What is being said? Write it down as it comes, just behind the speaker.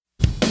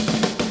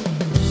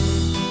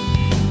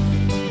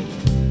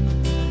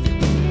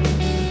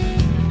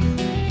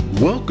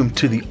Welcome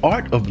to the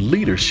Art of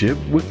Leadership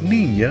with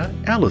Nina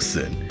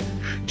Ellison.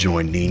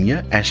 Join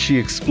Nina as she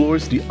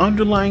explores the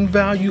underlying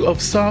value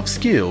of soft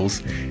skills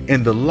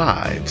in the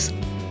lives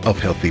of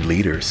healthy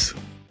leaders.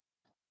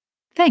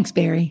 Thanks,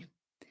 Barry.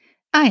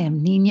 I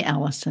am Nina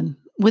Ellison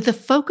with a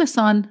focus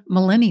on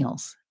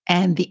millennials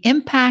and the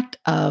impact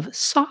of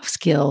soft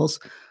skills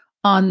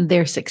on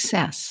their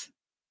success.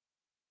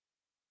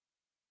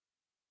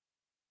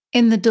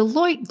 In the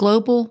Deloitte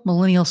Global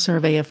Millennial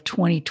Survey of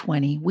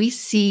 2020, we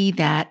see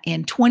that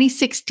in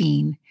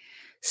 2016,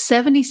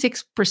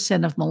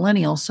 76% of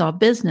millennials saw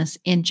business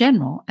in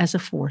general as a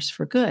force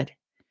for good.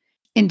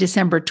 In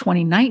December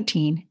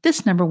 2019,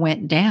 this number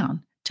went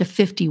down to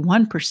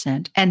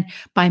 51%. And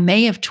by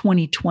May of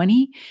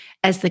 2020,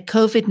 as the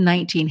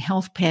COVID-19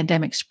 health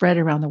pandemic spread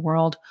around the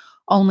world,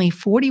 only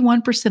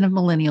 41% of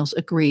millennials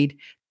agreed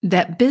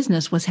that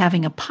business was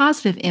having a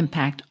positive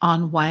impact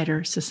on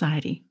wider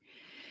society.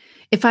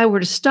 If I were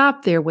to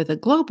stop there with a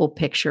global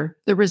picture,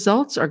 the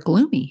results are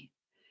gloomy.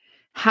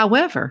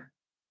 However,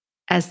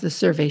 as the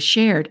survey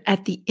shared,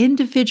 at the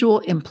individual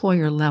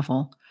employer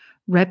level,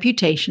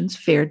 reputations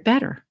fared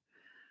better.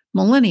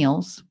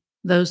 Millennials,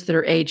 those that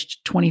are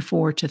aged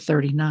 24 to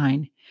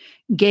 39,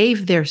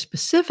 gave their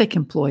specific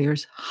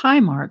employers high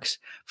marks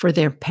for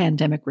their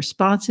pandemic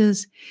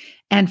responses,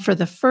 and for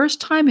the first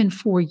time in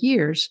 4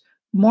 years,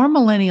 more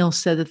millennials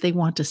said that they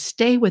want to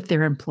stay with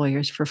their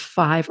employers for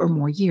 5 or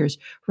more years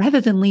rather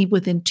than leave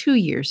within 2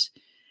 years.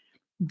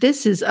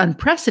 This is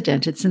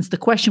unprecedented since the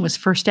question was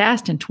first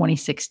asked in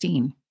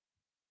 2016.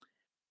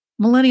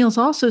 Millennials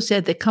also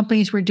said that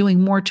companies were doing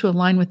more to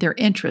align with their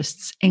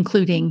interests,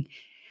 including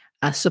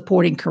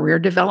supporting career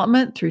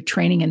development through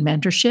training and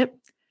mentorship,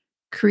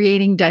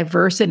 creating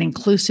diverse and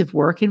inclusive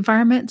work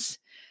environments,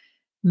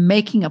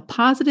 making a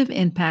positive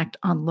impact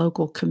on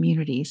local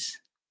communities.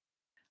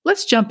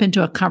 Let's jump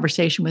into a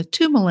conversation with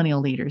two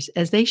millennial leaders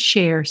as they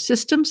share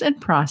systems and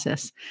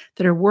process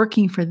that are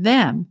working for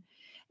them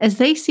as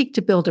they seek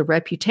to build a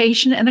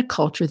reputation and a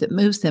culture that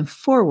moves them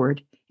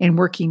forward in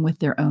working with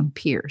their own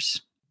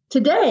peers.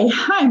 Today,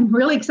 I'm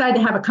really excited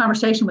to have a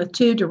conversation with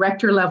two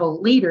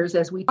director-level leaders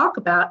as we talk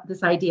about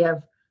this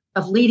idea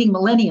of leading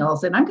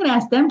millennials. And I'm going to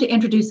ask them to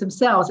introduce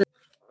themselves.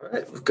 All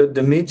right, good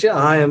to meet you.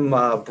 I am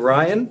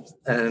Brian,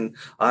 and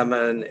I'm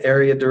an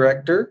area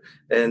director,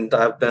 and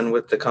I've been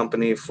with the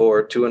company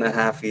for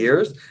 2.5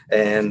 years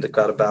and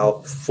got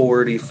about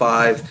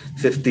 45,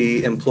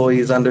 50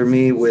 employees under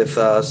me with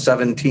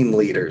 7 team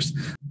leaders.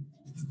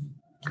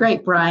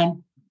 Great,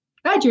 Brian.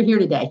 Glad you're here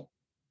today.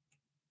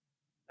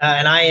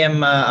 And I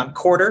am I'm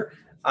Corder.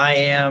 I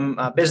am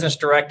a business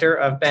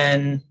director. I've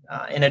been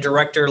in a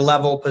director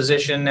level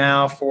position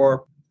now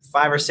for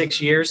 5 or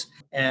 6 years.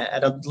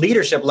 At a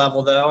leadership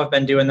level, though, I've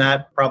been doing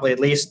that probably at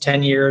least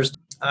 10 years.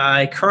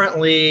 I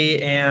currently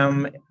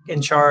am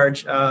in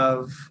charge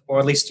of, or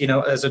at least,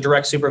 as a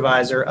direct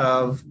supervisor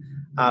of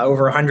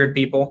over 100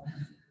 people.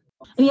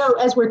 And,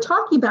 as we're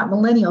talking about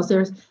millennials,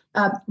 there's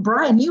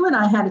Brian, you and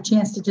I had a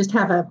chance to just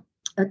have a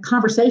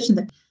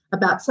conversation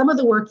about some of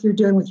the work you're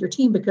doing with your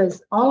team,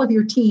 because all of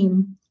your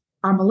team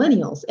are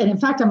millennials. And in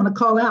fact, I'm going to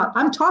call out,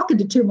 I'm talking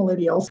to 2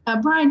 millennials.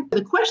 Brian,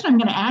 the question I'm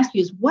going to ask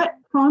you is, what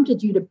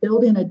prompted you to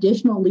build in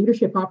additional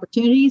leadership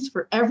opportunities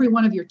for every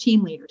one of your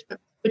team leaders?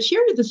 But share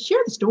the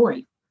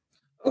story.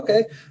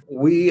 Okay.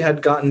 We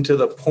had gotten to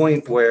the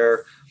point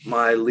where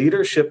my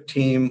leadership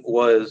team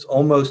was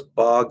almost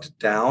bogged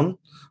down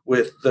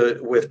with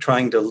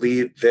trying to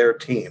lead their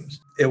teams.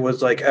 It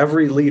was like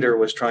every leader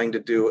was trying to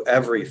do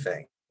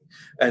everything.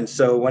 And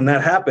so when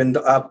that happened,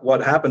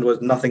 what happened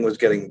was nothing was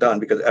getting done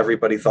because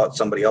everybody thought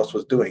somebody else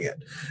was doing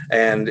it.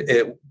 And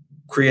it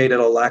created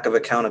a lack of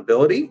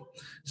accountability.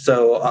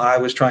 So I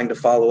was trying to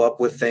follow up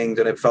with things,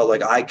 and it felt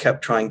like I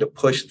kept trying to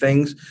push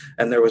things,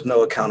 and there was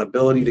no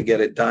accountability to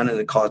get it done, and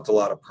it caused a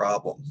lot of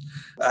problems.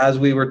 As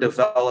we were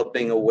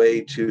developing a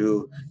way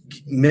to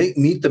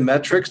meet the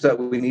metrics that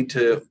we need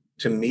to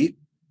meet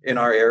in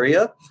our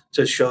area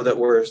to show that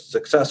we're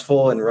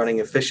successful and running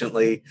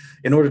efficiently,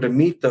 in order to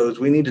meet those,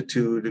 we needed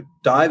to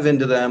dive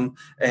into them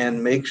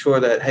and make sure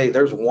that, hey,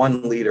 there's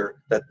one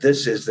leader that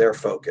this is their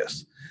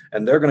focus.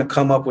 And they're going to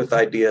come up with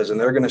ideas, and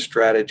they're going to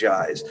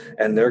strategize,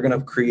 and they're going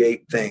to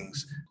create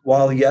things.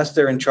 While, yes,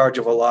 they're in charge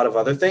of a lot of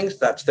other things,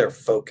 that's their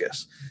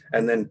focus.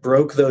 And then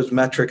broke those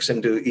metrics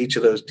into each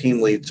of those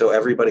team leads so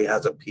everybody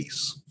has a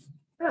piece.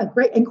 Oh,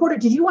 great. And Corder,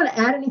 did you want to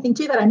add anything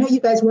to that? I know you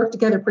guys work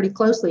together pretty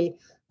closely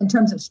in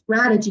terms of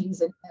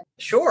strategies.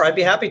 Sure, I'd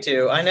be happy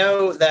to. I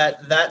know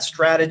that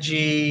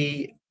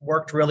strategy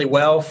worked really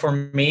well for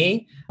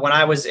me when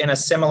I was in a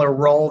similar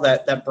role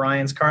that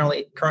Brian's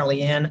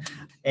currently in.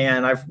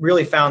 And I've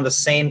really found the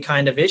same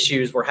kind of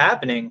issues were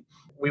happening.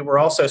 We were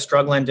also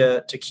struggling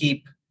to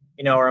keep,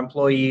 our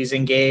employees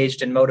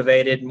engaged and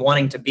motivated and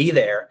wanting to be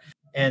there.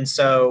 And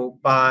so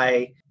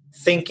by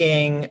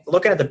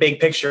looking at the big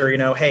picture,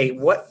 hey,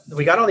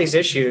 we got all these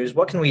issues.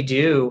 What can we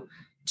do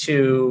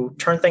to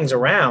turn things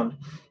around?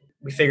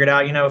 We figured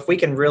out, if we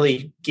can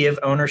really give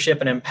ownership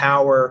and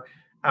empower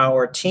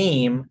our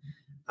team,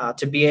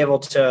 to be able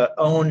to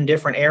own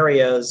different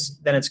areas,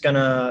 then it's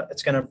gonna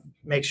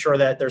make sure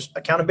that there's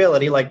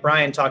accountability, like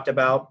Brian talked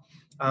about,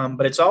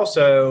 but it's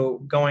also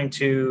going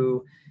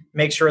to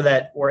make sure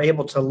that we're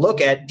able to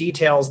look at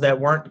details that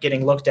weren't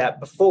getting looked at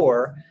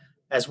before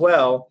as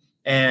well.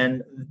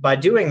 And by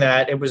doing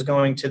that, it was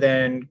going to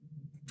then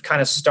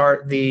kind of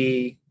start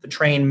the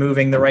train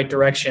moving the right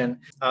direction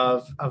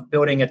of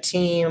building a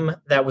team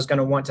that was going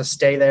to want to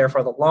stay there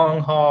for the long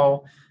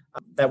haul,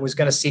 that was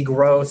going to see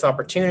growth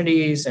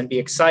opportunities and be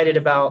excited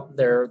about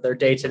their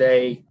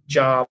day-to-day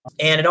job.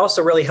 And it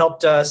also really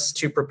helped us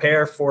to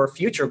prepare for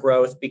future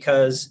growth,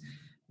 because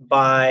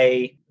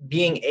by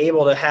being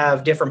able to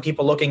have different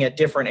people looking at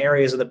different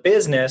areas of the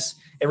business,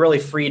 it really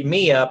freed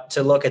me up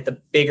to look at the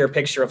bigger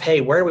picture of, hey,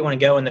 where do we want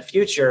to go in the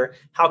future?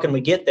 How can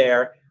we get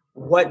there?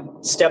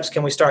 What steps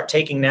can we start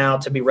taking now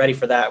to be ready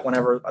for that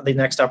whenever the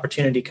next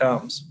opportunity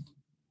comes?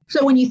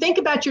 So when you think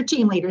about your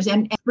team leaders,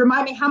 and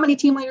remind me how many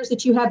team leaders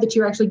that you have that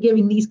you're actually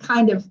giving these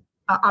kind of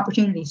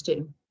opportunities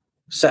to?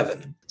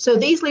 7. So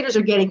these leaders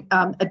are getting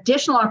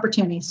additional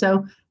opportunities.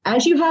 So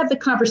as you have the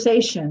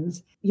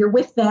conversations, you're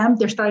with them,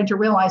 they're starting to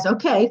realize,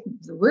 okay,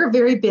 we're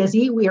very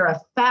busy. We are a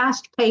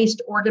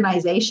fast-paced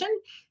organization.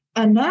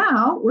 And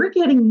now we're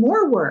getting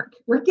more work.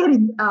 We're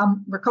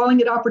calling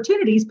it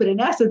opportunities, but in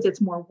essence,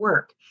 it's more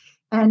work.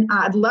 And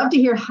I'd love to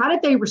hear, how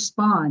did they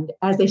respond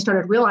as they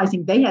started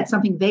realizing they had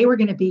something they were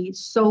going to be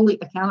solely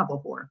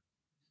accountable for?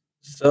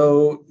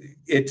 So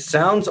it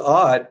sounds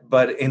odd,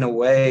 but in a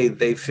way,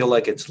 they feel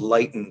like it's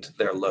lightened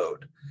their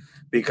load,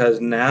 because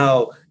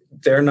now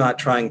they're not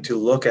trying to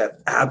look at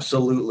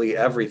absolutely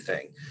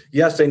everything.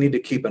 Yes, they need to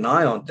keep an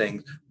eye on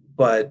things,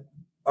 but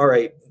all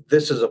right,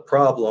 this is a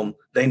problem.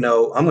 They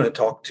know I'm going to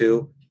talk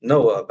to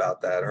Noah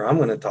about that, or I'm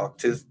going to talk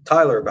to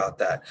Tyler about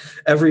that.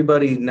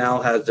 Everybody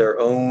now has their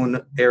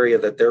own area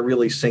that they're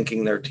really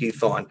sinking their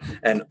teeth on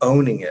and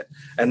owning it.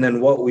 And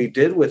then what we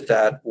did with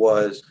that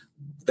was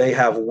they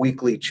have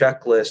weekly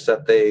checklists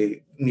that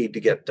they need to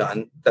get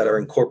done that are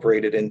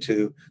incorporated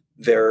into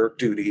their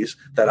duties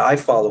that I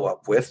follow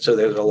up with. So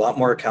there's a lot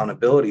more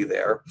accountability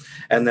there.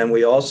 And then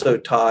we also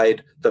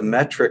tied the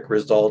metric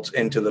results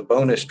into the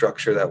bonus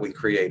structure that we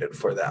created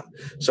for them.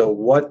 So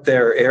what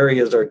their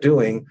areas are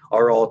doing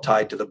are all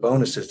tied to the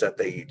bonuses that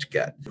they each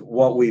get.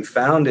 What we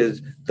found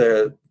is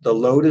the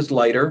load is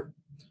lighter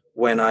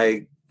when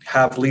I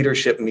have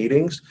leadership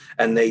meetings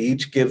and they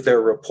each give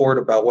their report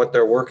about what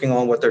they're working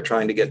on, what they're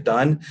trying to get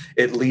done.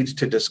 It leads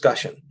to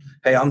discussion.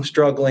 Hey, I'm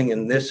struggling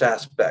in this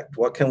aspect.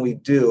 What can we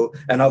do?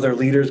 And other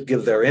leaders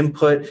give their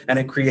input, and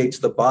it creates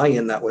the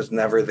buy-in that was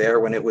never there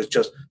when it was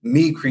just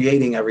me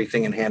creating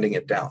everything and handing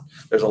it down.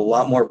 There's a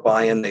lot more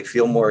buy-in. They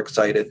feel more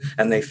excited,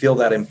 and they feel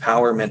that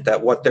empowerment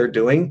that what they're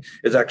doing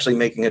is actually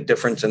making a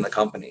difference in the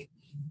company.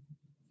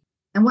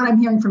 And what I'm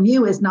hearing from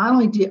you is not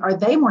only are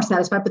they more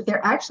satisfied, but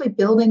they're actually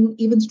building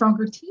even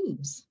stronger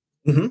teams.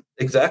 Mm-hmm.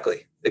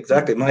 Exactly.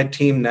 My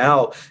team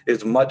now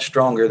is much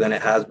stronger than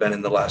it has been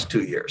in the last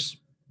 2 years.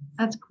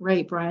 That's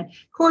great, Brian.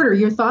 Corder,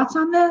 your thoughts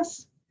on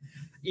this?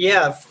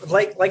 Yeah,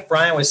 like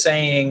Brian was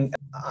saying,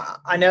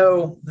 I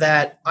know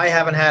that I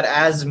haven't had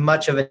as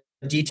much of a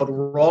detailed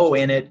role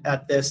in it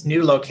at this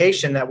new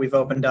location that we've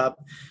opened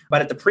up.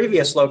 But at the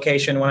previous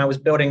location, when I was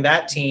building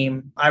that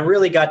team, I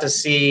really got to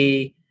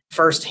see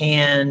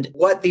firsthand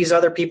what these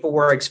other people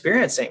were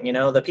experiencing. You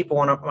know, the people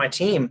on my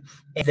team,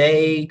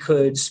 they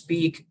could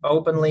speak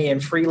openly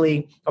and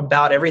freely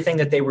about everything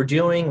that they were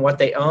doing, what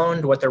they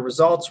owned, what their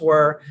results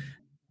were,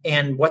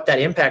 and what that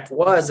impact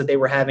was that they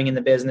were having in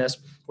the business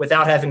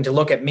without having to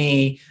look at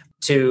me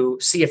to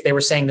see if they were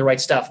saying the right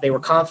stuff. They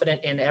were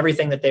confident in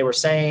everything that they were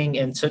saying.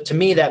 And so to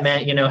me, that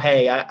meant,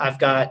 hey, I've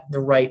got the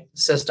right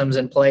systems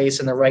in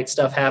place and the right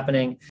stuff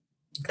happening.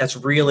 That's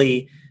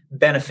really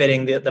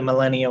benefiting the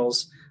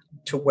millennials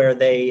to where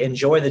they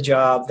enjoy the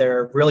job.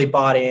 They're really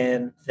bought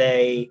in.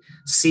 They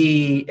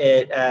see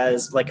it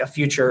as like a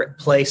future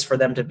place for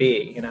them to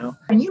be,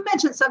 And you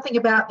mentioned something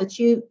about that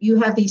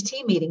you have these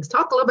team meetings.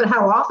 Talk a little bit,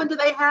 how often do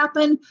they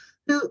happen?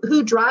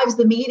 Who drives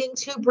the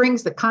meetings? Who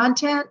brings the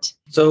content?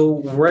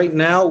 So right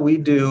now we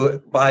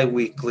do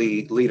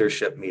bi-weekly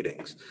leadership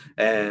meetings,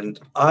 and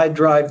I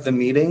drive the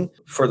meeting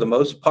for the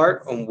most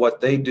part. On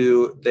what they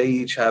do, they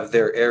each have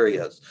their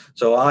areas.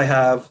 So I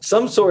have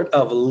some sort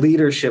of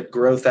leadership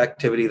growth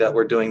activity that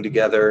we're doing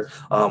together.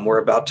 We're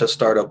about to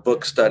start a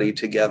book study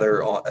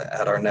together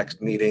at our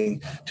next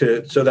meeting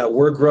so that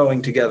we're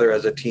growing together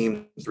as a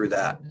team through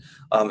that.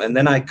 And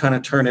then I kind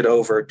of turn it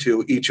over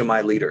to each of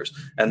my leaders,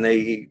 and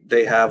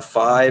they have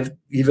 5,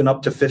 even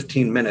up to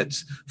 15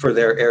 minutes for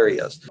their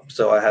areas.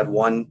 So I had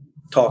one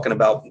talking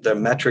about the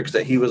metrics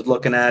that he was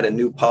looking at and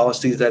new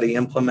policies that he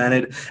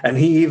implemented. And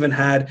he even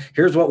had,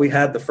 here's what we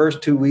had the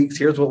first 2 weeks.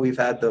 Here's what we've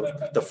had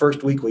the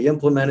first week we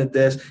implemented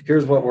this.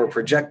 Here's what we're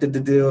projected to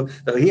do.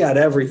 So he had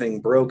everything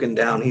broken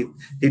down.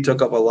 He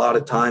took up a lot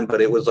of time, but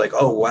it was like,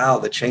 oh, wow,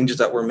 the changes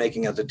that we're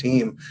making as a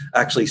team,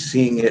 actually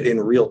seeing it in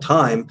real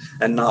time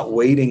and not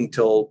waiting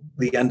till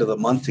the end of the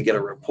month to get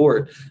a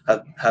report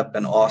have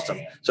been awesome.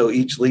 So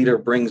each leader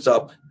brings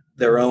up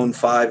their own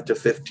 5 to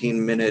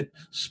 15 minute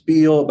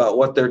spiel about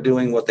what they're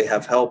doing, what they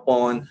have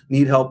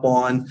need help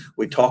on.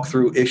 We talk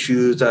through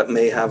issues that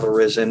may have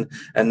arisen,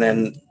 and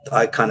then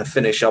I kind of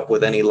finish up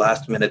with any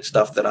last minute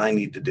stuff that I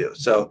need to do.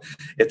 So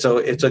it's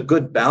a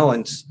good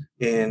balance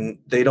in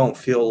they don't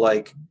feel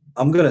like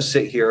I'm going to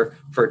sit here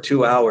for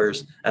 2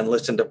 hours and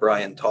listen to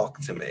Brian talk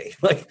to me.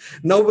 Like,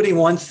 nobody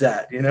wants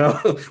that,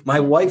 My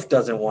wife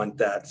doesn't want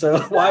that. So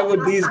why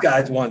would these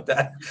guys want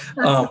that?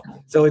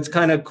 So it's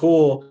kind of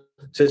cool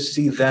to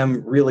see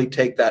them really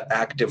take that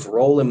active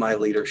role in my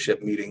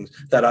leadership meetings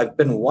that I've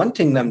been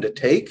wanting them to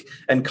take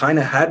and kind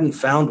of hadn't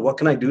found what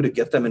can I do to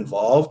get them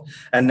involved.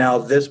 And now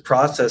this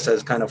process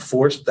has kind of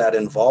forced that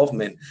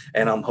involvement.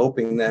 And I'm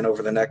hoping then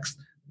over the next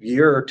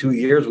year or 2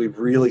 years, we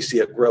really see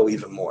it grow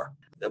even more.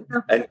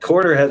 And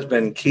Quarter has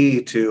been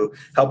key to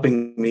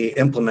helping me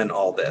implement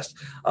all this.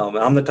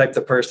 I'm the type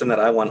of person that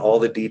I want all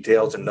the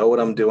details and know what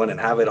I'm doing and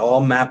have it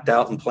all mapped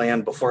out and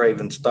planned before I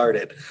even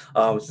started.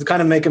 It's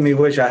kind of making me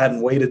wish I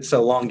hadn't waited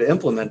so long to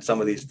implement some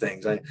of these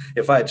things.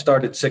 If I had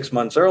started 6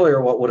 months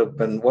earlier, what would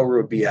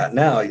we be at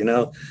now?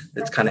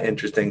 It's kind of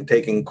interesting.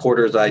 Taking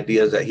Quarter's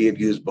ideas that he had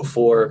used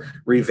before,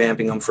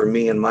 revamping them for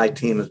me and my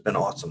team has been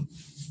awesome.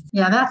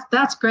 Yeah,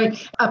 that's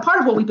great. Part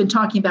of what we've been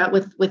talking about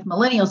with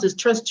millennials is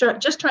just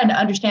trying to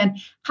understand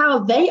how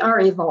they are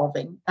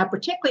evolving,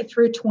 particularly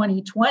through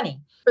 2020.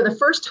 For the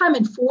first time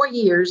in 4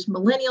 years,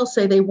 millennials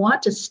say they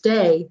want to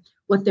stay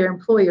with their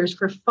employers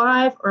for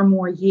 5 or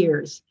more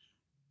years.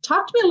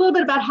 Talk to me a little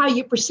bit about how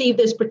you perceive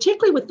this,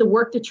 particularly with the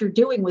work that you're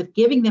doing with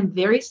giving them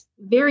very,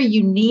 very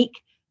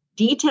unique,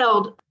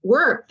 detailed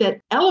work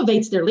that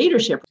elevates their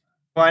leadership.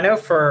 Well, I know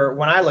for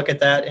when I look at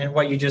that and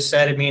what you just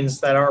said, it means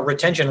that our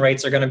retention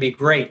rates are going to be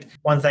great.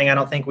 One thing I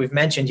don't think we've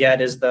mentioned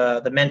yet is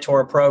the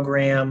mentor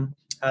program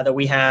that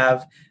we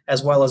have,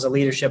 as well as a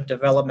leadership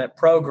development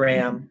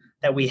program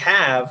that we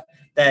have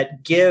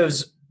that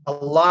gives a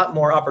lot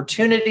more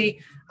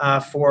opportunity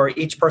for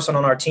each person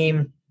on our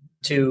team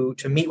to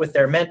meet with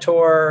their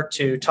mentor,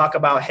 to talk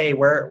about, hey,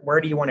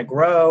 where do you want to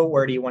grow?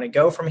 Where do you want to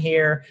go from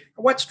here?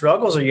 What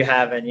struggles are you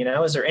having?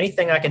 Is there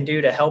anything I can do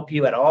to help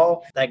you at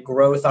all? That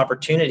growth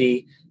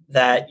opportunity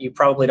that you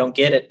probably don't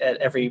get at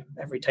every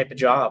type of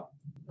job.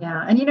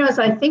 Yeah. And, as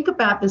I think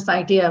about this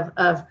idea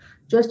of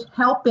just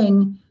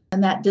helping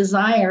and that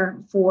desire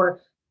for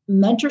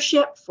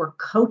mentorship, for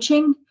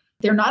coaching,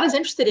 they're not as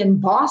interested in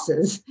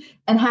bosses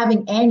and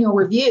having annual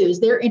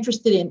reviews. They're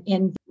interested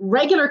in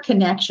regular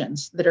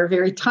connections that are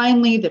very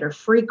timely, that are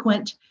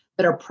frequent,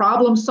 that are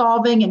problem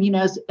solving.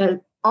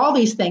 And, all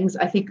these things,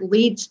 I think,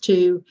 leads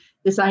to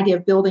this idea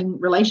of building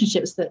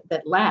relationships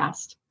that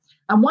last.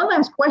 And one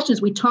last question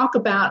as we talk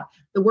about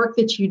the work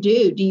that you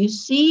do. Do you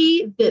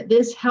see that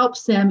this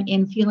helps them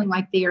in feeling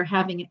like they are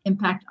having an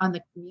impact on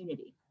the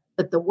community?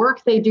 That the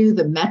work they do,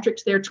 the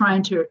metrics they're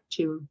trying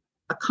to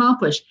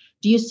accomplish,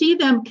 do you see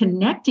them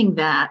connecting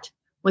that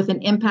with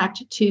an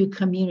impact to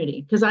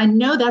community? Because I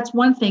know that's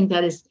one thing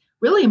that is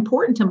really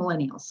important to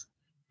millennials.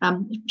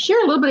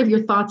 Share a little bit of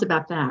your thoughts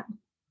about that.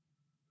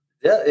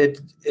 Yeah,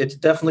 it's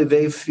definitely,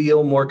 they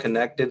feel more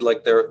connected,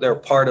 like they're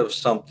part of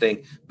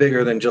something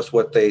bigger than just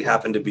what they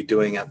happen to be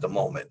doing at the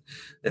moment,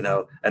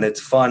 and it's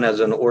fun as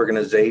an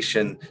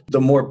organization. The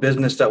more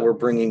business that we're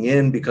bringing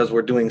in because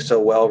we're doing so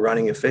well,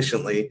 running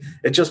efficiently,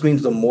 it just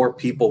means the more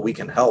people we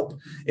can help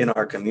in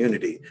our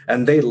community.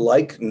 And they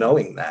like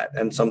knowing that.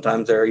 And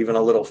sometimes they're even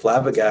a little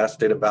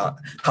flabbergasted about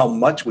how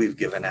much we've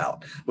given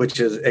out, which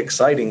is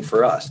exciting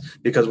for us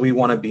because we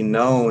want to be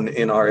known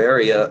in our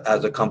area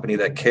as a company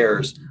that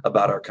cares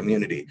about our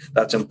community.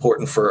 That's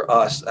important for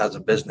us as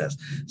a business.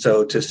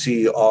 So to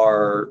see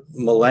our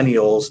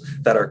millennials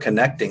that are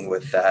connecting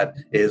with that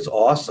is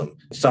awesome.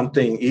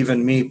 Something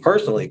even me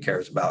personally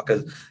cares about,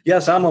 because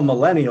yes, I'm a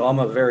millennial. I'm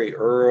a very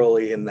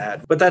early in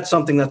that, but that's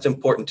something that's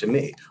important to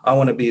me. I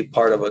want to be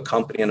part of a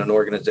company and an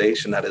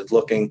organization that is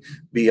looking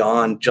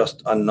beyond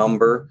just a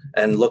number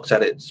and looks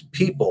at its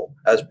people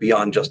as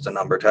beyond just a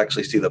number, to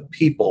actually see the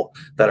people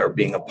that are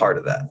being a part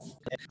of that.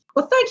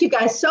 Well, thank you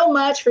guys so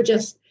much for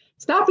just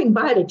stopping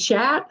by to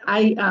chat.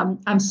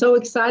 I'm so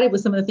excited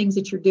with some of the things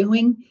that you're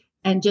doing,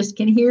 and just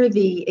can hear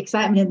the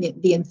excitement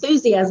and the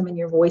enthusiasm in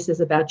your voices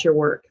about your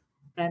work,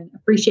 and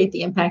appreciate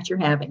the impact you're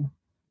having.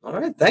 All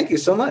right. Thank you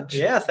so much.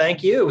 Yeah,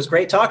 thank you. It was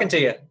great talking to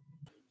you.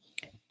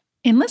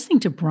 In listening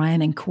to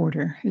Brian and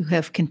Quarter, who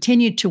have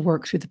continued to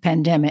work through the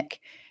pandemic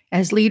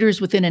as leaders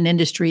within an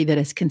industry that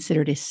is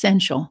considered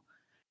essential,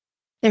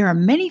 there are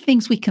many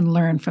things we can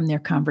learn from their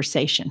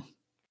conversation.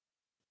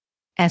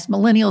 As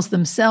millennials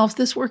themselves,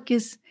 this work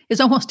is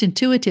almost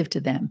intuitive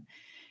to them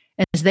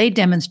as they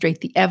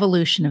demonstrate the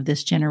evolution of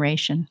this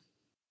generation.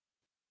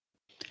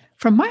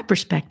 From my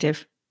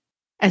perspective,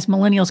 as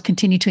millennials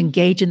continue to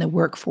engage in the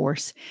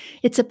workforce,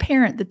 it's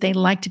apparent that they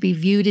like to be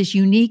viewed as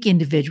unique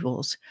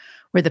individuals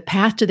where the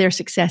path to their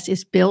success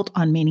is built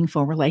on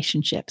meaningful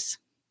relationships.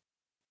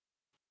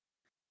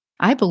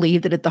 I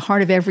believe that at the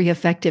heart of every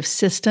effective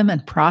system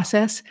and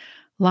process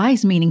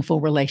lies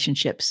meaningful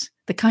relationships,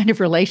 the kind of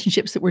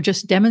relationships that were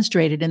just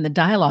demonstrated in the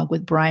dialogue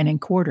with Brian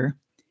and Quarter.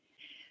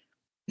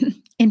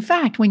 In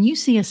fact, when you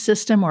see a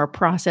system or a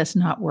process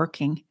not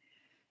working,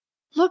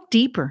 look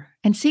deeper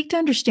and seek to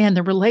understand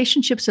the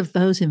relationships of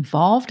those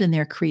involved in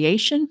their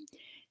creation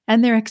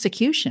and their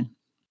execution.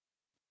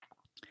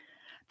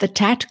 The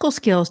tactical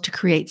skills to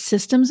create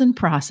systems and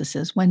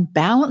processes, when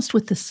balanced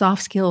with the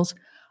soft skills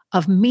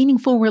of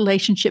meaningful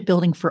relationship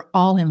building for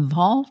all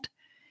involved,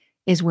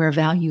 is where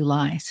value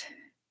lies.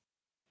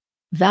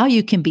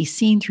 Value can be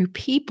seen through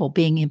people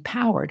being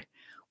empowered,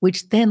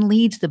 which then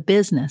leads the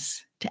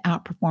business to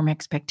outperform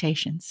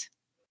expectations.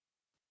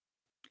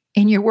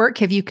 In your work,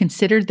 have you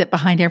considered that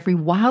behind every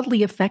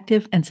wildly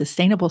effective and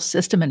sustainable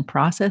system and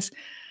process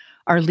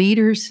are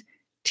leaders,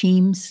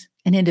 teams,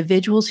 and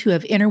individuals who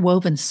have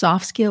interwoven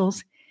soft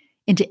skills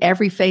into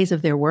every phase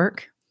of their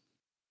work?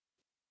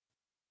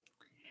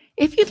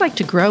 If you'd like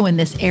to grow in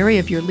this area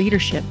of your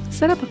leadership,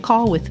 set up a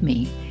call with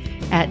me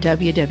at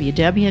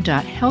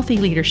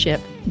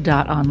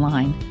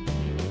www.healthyleadership.online.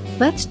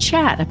 Let's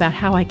chat about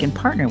how I can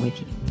partner with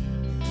you.